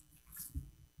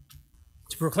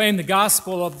proclaim the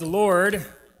gospel of the Lord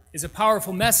is a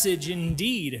powerful message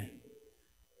indeed.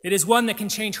 It is one that can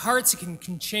change hearts, it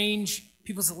can change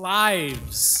people's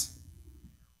lives.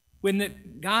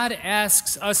 When God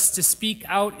asks us to speak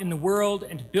out in the world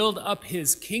and to build up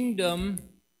his kingdom,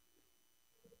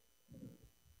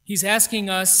 he's asking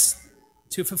us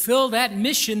to fulfill that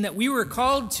mission that we were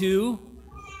called to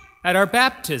at our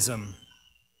baptism,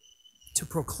 to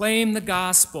proclaim the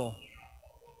gospel.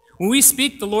 When we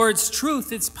speak the Lord's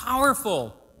truth, it's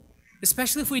powerful,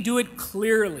 especially if we do it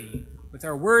clearly, with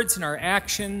our words and our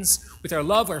actions, with our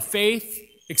love, our faith,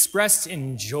 expressed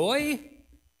in joy.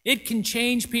 It can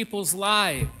change people's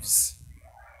lives.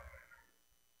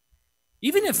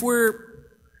 Even if we're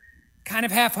kind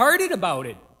of half-hearted about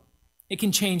it, it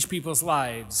can change people's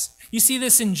lives. You see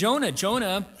this in Jonah.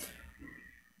 Jonah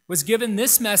was given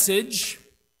this message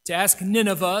to ask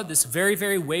Nineveh, this very,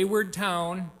 very wayward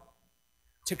town,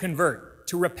 to convert,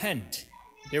 to repent.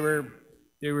 They were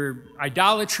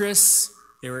idolatrous,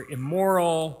 they were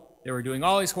immoral, they were doing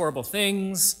all these horrible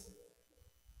things.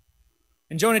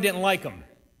 And Jonah didn't like them,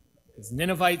 because the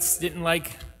Ninevites didn't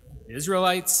like the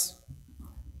Israelites.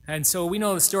 And so we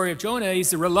know the story of Jonah.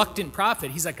 He's a reluctant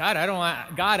prophet. He's like, God,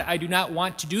 I do not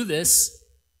want to do this.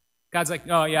 God's like,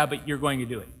 oh yeah, but you're going to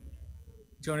do it.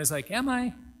 Jonah's like, am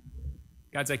I?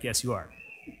 God's like, yes, you are.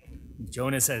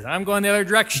 Jonah says, I'm going the other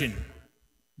direction.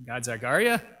 God's like, are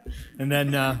you? And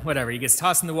then, whatever, he gets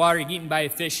tossed in the water, eaten by a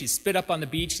fish, he's spit up on the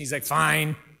beach, and he's like,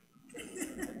 fine.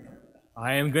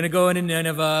 I am going to go into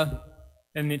Nineveh.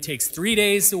 And it takes 3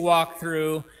 days to walk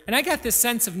through. And I got this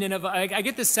sense of Nineveh, I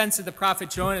get this sense of the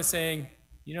prophet Jonah saying,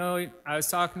 you know, I was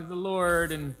talking to the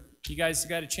Lord, and you guys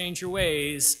got to change your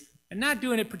ways. And not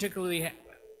doing it particularly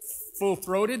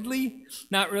full-throatedly,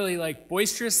 not really like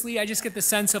boisterously. I just get the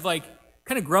sense of like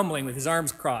kind of grumbling with his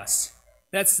arms crossed.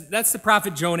 That's the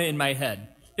prophet Jonah in my head.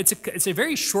 It's a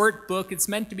very short book. It's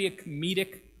meant to be a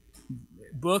comedic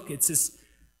book. It's just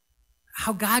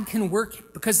how God can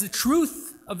work, because the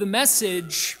truth of the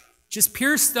message just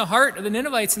pierced the heart of the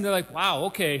Ninevites, and they're like, wow,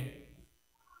 okay,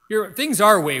 things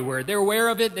are wayward. They're aware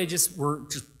of it. They just were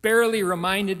just barely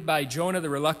reminded by Jonah, the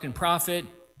reluctant prophet,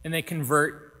 and they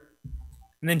convert.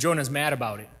 And then Jonah's mad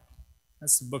about it.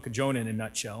 That's the book of Jonah in a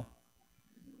nutshell.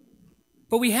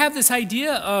 But we have this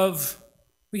idea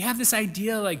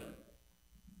like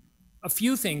a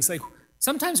few things. Like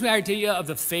sometimes the idea of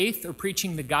the faith or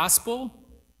preaching the gospel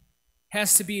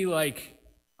has to be like,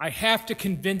 I have to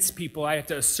convince people, I have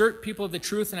to assert people of the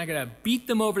truth, and I got to beat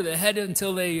them over the head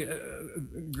until they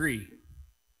agree.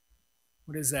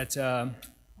 What is that?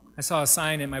 I saw a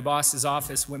sign at my boss's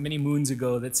office many moons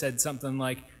ago that said something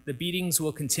like, the beatings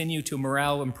will continue till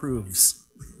morale improves.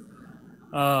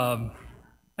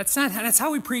 That's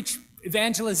how we preach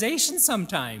evangelization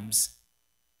sometimes.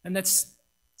 And it's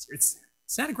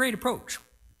not a great approach.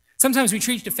 Sometimes we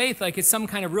treat the faith like it's some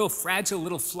kind of real fragile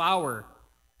little flower.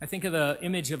 I think of the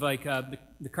image of like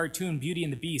the cartoon Beauty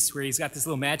and the Beast, where he's got this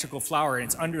little magical flower and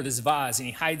it's under this vase, and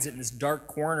he hides it in this dark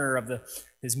corner of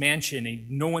his mansion, and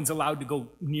no one's allowed to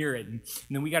go near it. And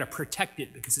then we got to protect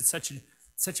it because it's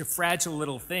such a fragile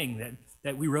little thing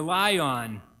that we rely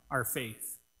on our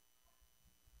faith.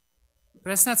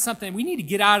 But that's not something, we need to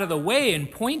get out of the way and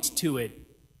point to it.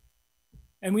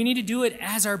 And we need to do it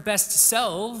as our best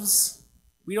selves.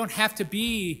 We don't have to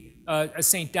be a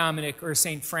St. Dominic or a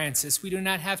St. Francis. We do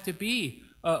not have to be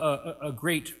a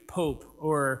great pope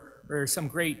or some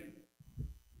great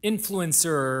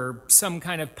influencer or some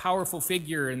kind of powerful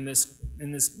figure in this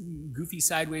goofy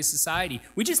sideways society.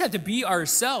 We just have to be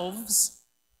ourselves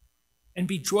and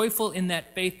be joyful in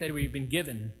that faith that we've been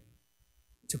given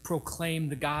to proclaim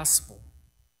the gospel.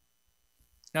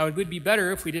 Now, it would be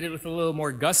better if we did it with a little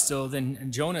more gusto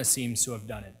than Jonah seems to have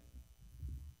done it.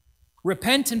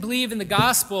 Repent and believe in the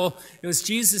gospel. It was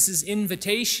Jesus'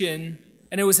 invitation,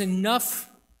 and it was enough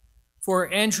for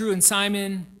Andrew and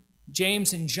Simon,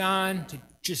 James and John to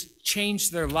just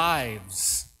change their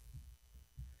lives.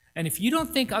 And if you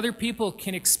don't think other people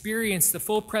can experience the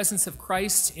full presence of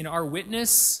Christ in our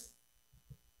witness,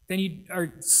 then you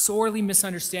are sorely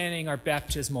misunderstanding our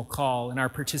baptismal call and our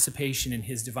participation in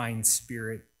his divine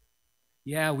spirit.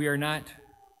 Yeah, we are not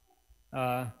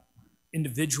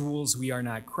individuals, we are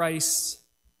not Christ,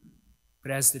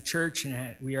 but as the church,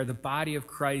 we are the body of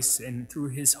Christ, and through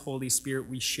his Holy Spirit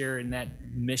we share in that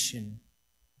mission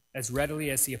as readily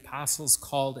as the apostles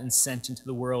called and sent into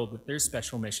the world with their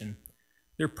special mission,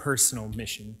 their personal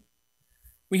mission.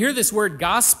 We hear this word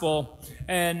gospel,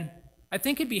 and I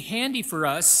think it'd be handy for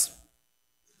us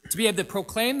to be able to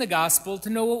proclaim the gospel, to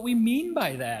know what we mean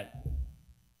by that.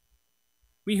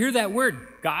 We hear that word,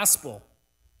 gospel.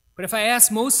 But if I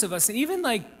ask most of us, and even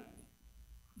like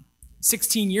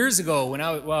 16 years ago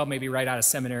when maybe right out of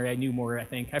seminary, I knew more, I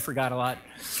think. I forgot a lot.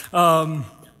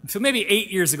 So maybe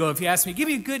 8 years ago, if you asked me, give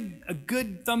me a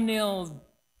good thumbnail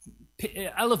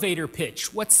elevator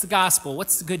pitch. What's the gospel?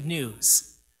 What's the good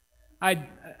news?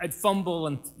 I'd fumble,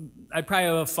 and I'd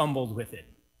probably have fumbled with it.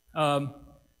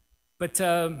 But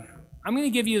I'm going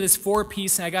to give you this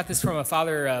 4-piece, and I got this from a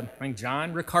father, I think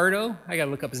John Ricardo. I got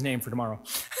to look up his name for tomorrow.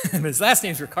 His last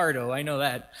name's Ricardo, I know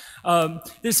that.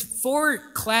 There's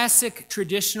 4 classic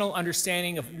traditional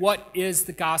understanding of what is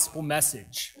the gospel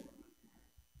message.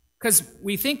 Because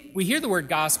we hear the word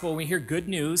gospel, we hear good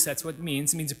news, that's what it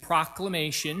means. It means a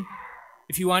proclamation.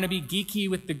 If you want to be geeky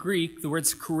with the Greek, the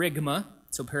word's kerygma.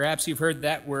 So perhaps you've heard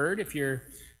that word if you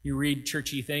read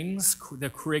churchy things, the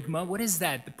kerygma. What is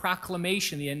that? The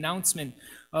proclamation, the announcement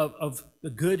of the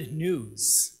good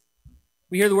news.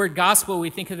 We hear the word gospel,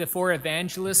 we think of the 4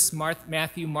 evangelists,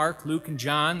 Matthew, Mark, Luke, and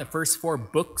John, the first 4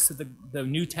 books of the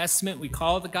New Testament we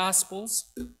call the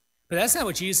Gospels. But that's not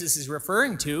what Jesus is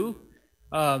referring to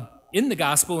in the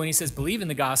gospel when he says believe in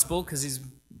the gospel, because he's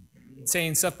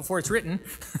saying stuff before it's written.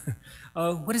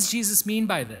 What does Jesus mean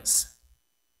by this?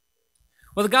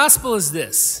 Well, the gospel is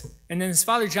this, and then his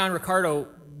father John Ricardo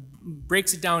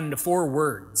breaks it down into 4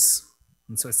 words.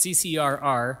 And so it's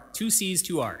CCRR, 2 C's,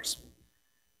 2 R's.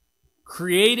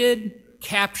 Created,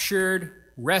 captured,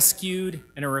 rescued,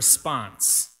 and a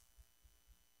response.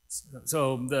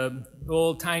 So the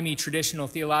old-timey, traditional,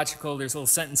 theological, there's little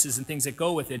sentences and things that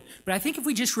go with it. But I think if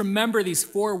we just remember these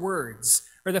 4 words,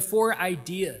 or the 4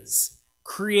 ideas,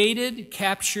 created,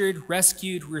 captured,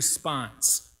 rescued,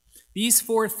 response, these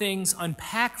 4 things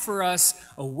unpack for us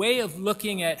a way of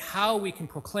looking at how we can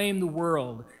proclaim the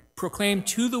world, proclaim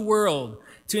to the world,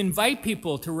 to invite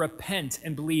people to repent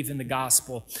and believe in the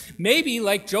gospel. Maybe,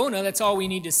 like Jonah, that's all we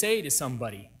need to say to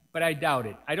somebody. But I doubt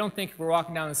it. I don't think if we're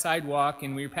walking down the sidewalk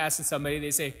and we're passing somebody,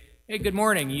 they say, hey, good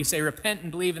morning. And you say, repent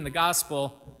and believe in the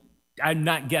gospel. I'm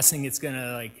not guessing it's going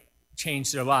to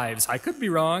change their lives. I could be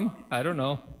wrong. I don't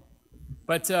know.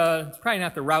 But it's probably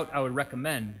not the route I would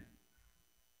recommend.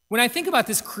 When I think about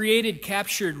this created,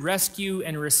 captured, rescue,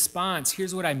 and response,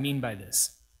 here's what I mean by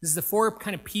this. This is the 4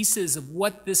 kind of pieces of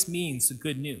what this means, the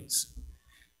good news.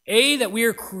 A, that we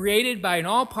are created by an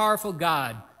all-powerful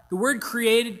God. The word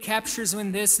created captures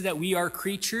in this that we are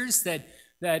creatures, that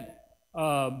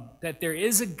there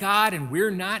is a God and we're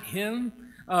not him.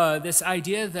 This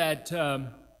idea that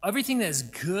everything that is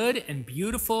good and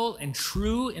beautiful and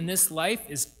true in this life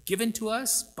is given to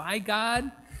us by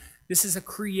God. This is a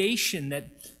creation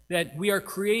that we are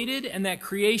created, and that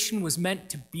creation was meant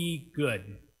to be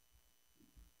good.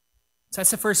 So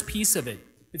that's the first piece of it.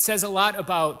 It says a lot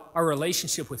about our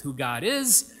relationship with who God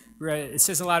is. It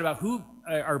says a lot about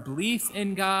our belief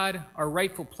in God, our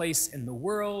rightful place in the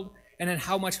world, and then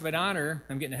how much of an honor,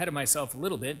 I'm getting ahead of myself a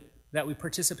little bit, that we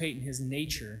participate in his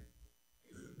nature.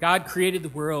 God created the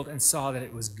world and saw that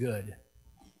it was good.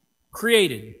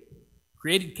 Created,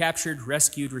 captured,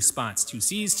 rescued, response. 2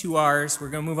 C's, 2 R's. We're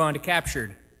going to move on to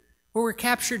captured. Well, we're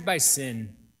captured by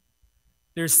sin.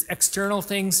 There's external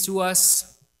things to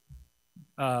us,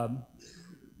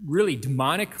 really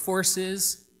demonic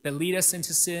forces that lead us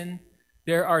into sin.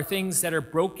 There are things that are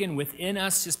broken within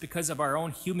us just because of our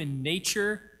own human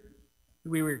nature.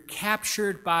 We were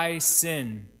captured by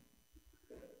sin.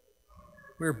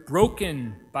 We're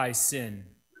broken by sin.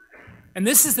 And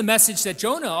this is the message that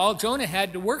all Jonah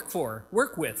had to work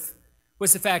with,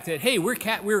 was the fact that, hey, we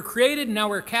were created and now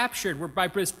we're captured. We're by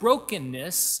this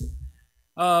brokenness.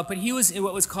 But he was in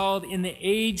what was called in the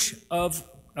age of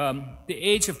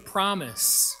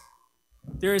promise.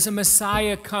 There is a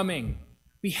Messiah coming.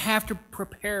 We have to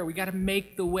prepare. We got to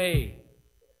make the way.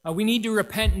 We need to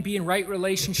repent and be in right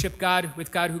relationship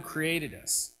with God who created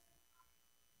us.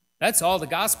 That's all the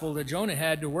gospel that Jonah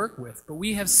had to work with. But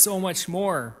we have so much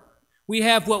more. We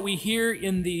have what we hear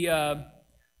in the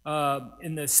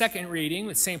second reading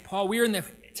with St. Paul. We are in the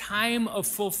time of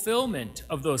fulfillment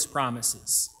of those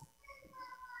promises.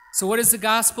 So what is the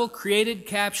gospel? Created,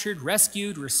 captured,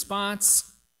 rescued, response.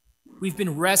 We've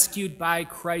been rescued by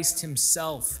Christ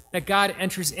himself, that God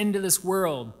enters into this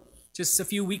world. Just a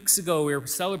few weeks ago, we were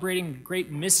celebrating the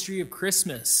great mystery of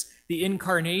Christmas, the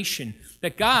incarnation,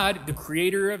 that God, the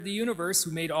creator of the universe,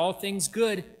 who made all things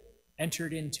good,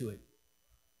 entered into it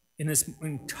in this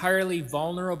entirely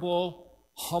vulnerable,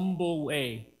 humble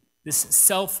way, this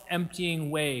self-emptying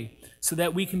way, so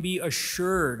that we can be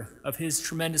assured of his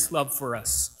tremendous love for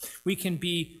us. We can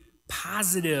be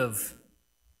positive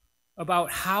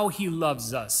about how he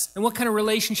loves us and what kind of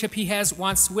relationship he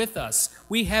wants with us.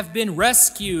 We have been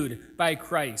rescued by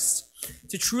Christ.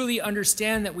 To truly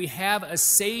understand that we have a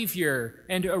Savior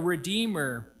and a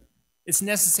Redeemer It's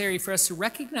necessary for us to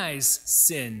recognize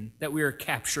sin, that we are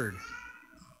captured,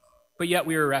 but yet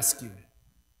we are rescued.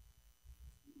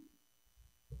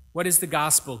 What is the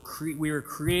gospel? We were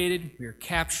created, we were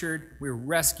captured, we were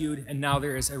rescued, and now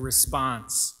there is a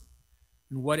response.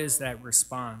 And what is that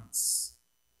response?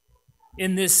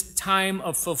 In this time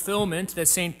of fulfillment that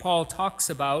St. Paul talks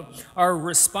about, our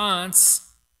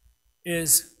response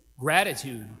is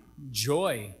gratitude,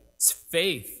 joy, it's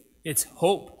faith, it's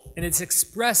hope, and it's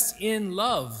expressed in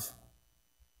love.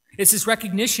 It's this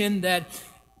recognition that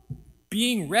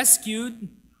being rescued,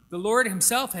 the Lord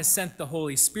himself has sent the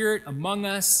Holy Spirit among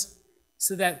us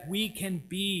so that we can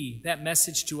be that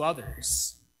message to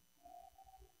others.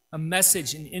 A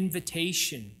message, an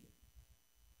invitation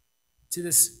to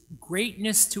this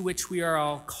greatness to which we are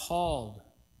all called.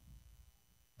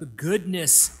 The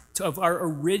goodness of our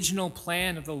original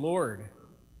plan of the Lord,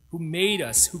 who made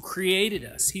us, who created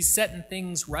us. He's setting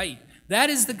things right. That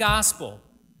is the gospel.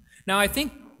 Now, I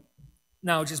think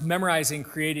just memorizing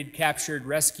created, captured,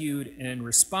 rescued, and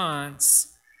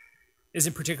response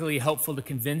isn't particularly helpful to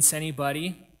convince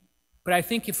anybody. But I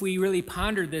think if we really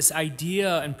pondered this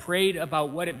idea and prayed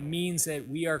about what it means that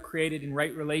we are created in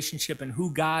right relationship and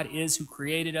who God is who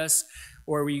created us,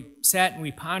 or we sat and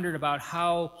we pondered about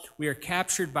how we are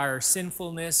captured by our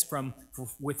sinfulness from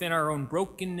within our own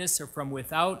brokenness or from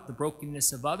without the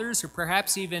brokenness of others, or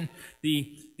perhaps even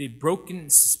the broken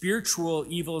spiritual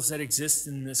evils that exist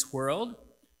in this world,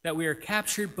 that we are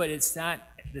captured, but it's not,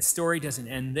 the story doesn't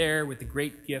end there with the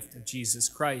great gift of Jesus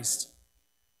Christ,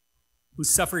 who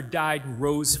suffered, died, and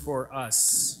rose for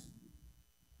us.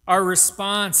 Our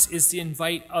response is to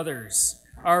invite others.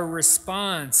 Our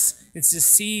response is to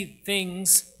see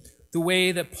things the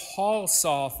way that Paul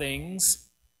saw things,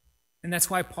 and that's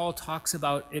why Paul talks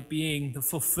about it being the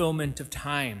fulfillment of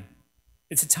time.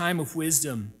 It's a time of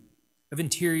wisdom, of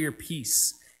interior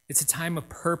peace. It's a time of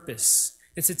purpose.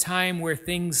 It's a time where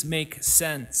things make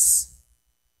sense.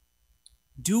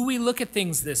 Do we look at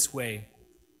things this way?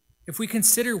 If we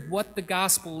consider what the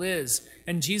gospel is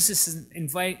and Jesus'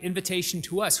 invitation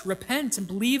to us, repent and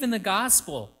believe in the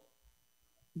gospel.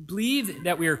 Believe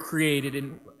that we are created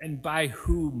and by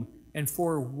whom and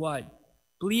for what.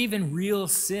 Believe in real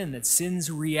sin, that sin's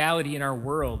a reality in our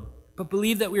world. But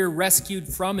believe that we are rescued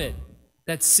from it,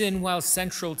 that sin, while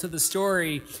central to the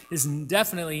story, is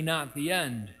definitely not the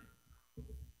end.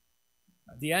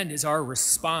 The end is our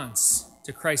response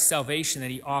to Christ's salvation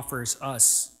that he offers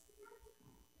us.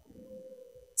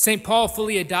 St. Paul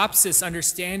fully adopts this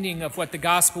understanding of what the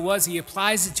gospel was. He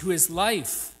applies it to his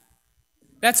life.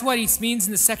 That's what he means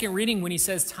in the second reading when he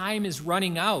says time is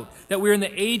running out, that we're in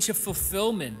the age of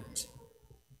fulfillment.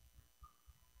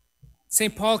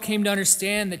 St. Paul came to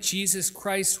understand that Jesus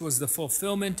Christ was the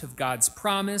fulfillment of God's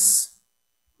promise,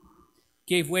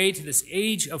 gave way to this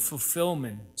age of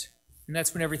fulfillment, and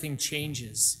that's when everything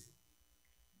changes.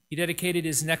 He dedicated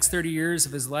his next 30 years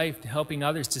of his life to helping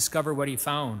others discover what he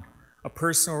found: a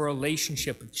personal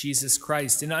relationship with Jesus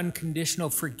Christ, an unconditional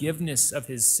forgiveness of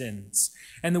his sins,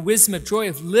 and the wisdom of joy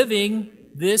of living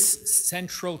this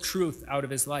central truth out of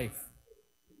his life.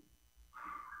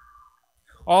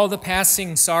 All the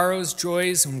passing sorrows,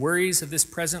 joys, and worries of this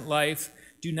present life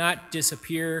do not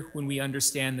disappear when we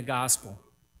understand the gospel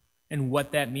and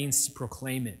what that means to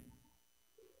proclaim it.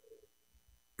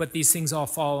 But these things all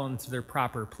fall into their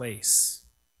proper place.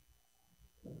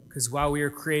 Because while we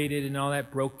were created in all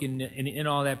that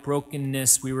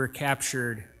brokenness, we were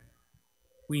captured.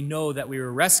 We know that we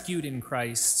were rescued in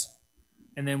Christ,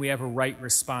 and then we have a right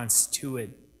response to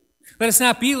it. Let us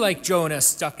not be like Jonah,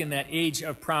 stuck in that age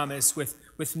of promise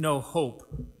with no hope.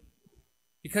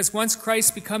 Because once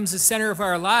Christ becomes the center of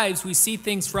our lives, we see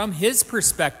things from his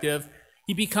perspective.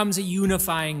 He becomes a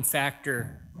unifying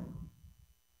factor.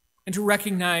 And to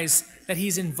recognize that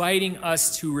he's inviting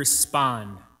us to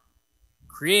respond.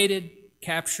 Created,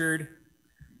 captured,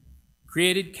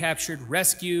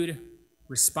 rescued,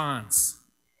 response.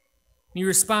 And you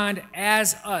respond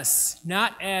as us,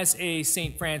 not as a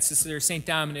St. Francis or St.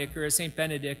 Dominic or a St.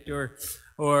 Benedict or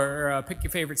pick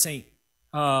your favorite saint,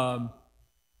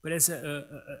 but as a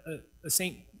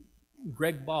St.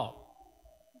 Greg Ball.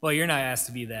 Well, you're not asked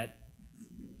to be that.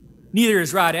 Neither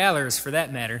is Rod Allers, for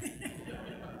that matter.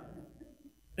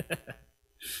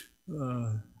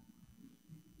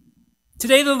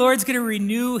 Today, the Lord's going to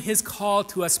renew his call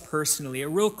to us personally, a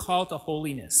real call to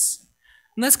holiness.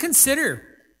 And let's consider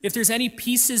if there's any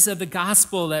pieces of the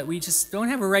gospel that we just don't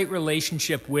have a right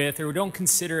relationship with or don't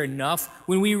consider enough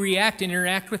when we react and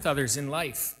interact with others in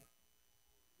life.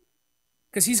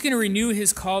 Because he's going to renew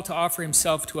his call to offer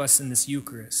himself to us in this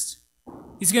Eucharist.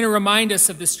 He's going to remind us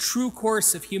of this true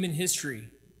course of human history.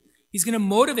 He's going to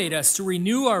motivate us to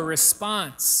renew our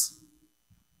response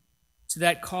to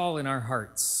that call in our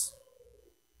hearts.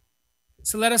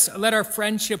 So let our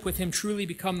friendship with him truly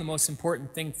become the most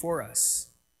important thing for us,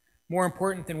 more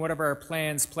important than whatever our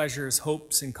plans, pleasures,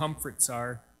 hopes, and comforts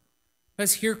are.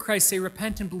 Let's hear Christ say,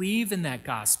 repent and believe in that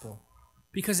gospel,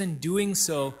 because in doing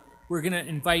so, we're going to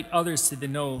invite others to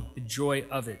know the joy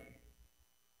of it.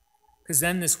 Because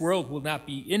then this world will not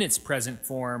be in its present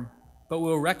form, but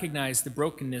we'll recognize the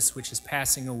brokenness which is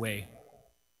passing away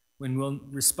when we'll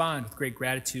respond with great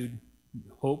gratitude,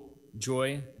 hope,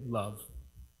 joy, love.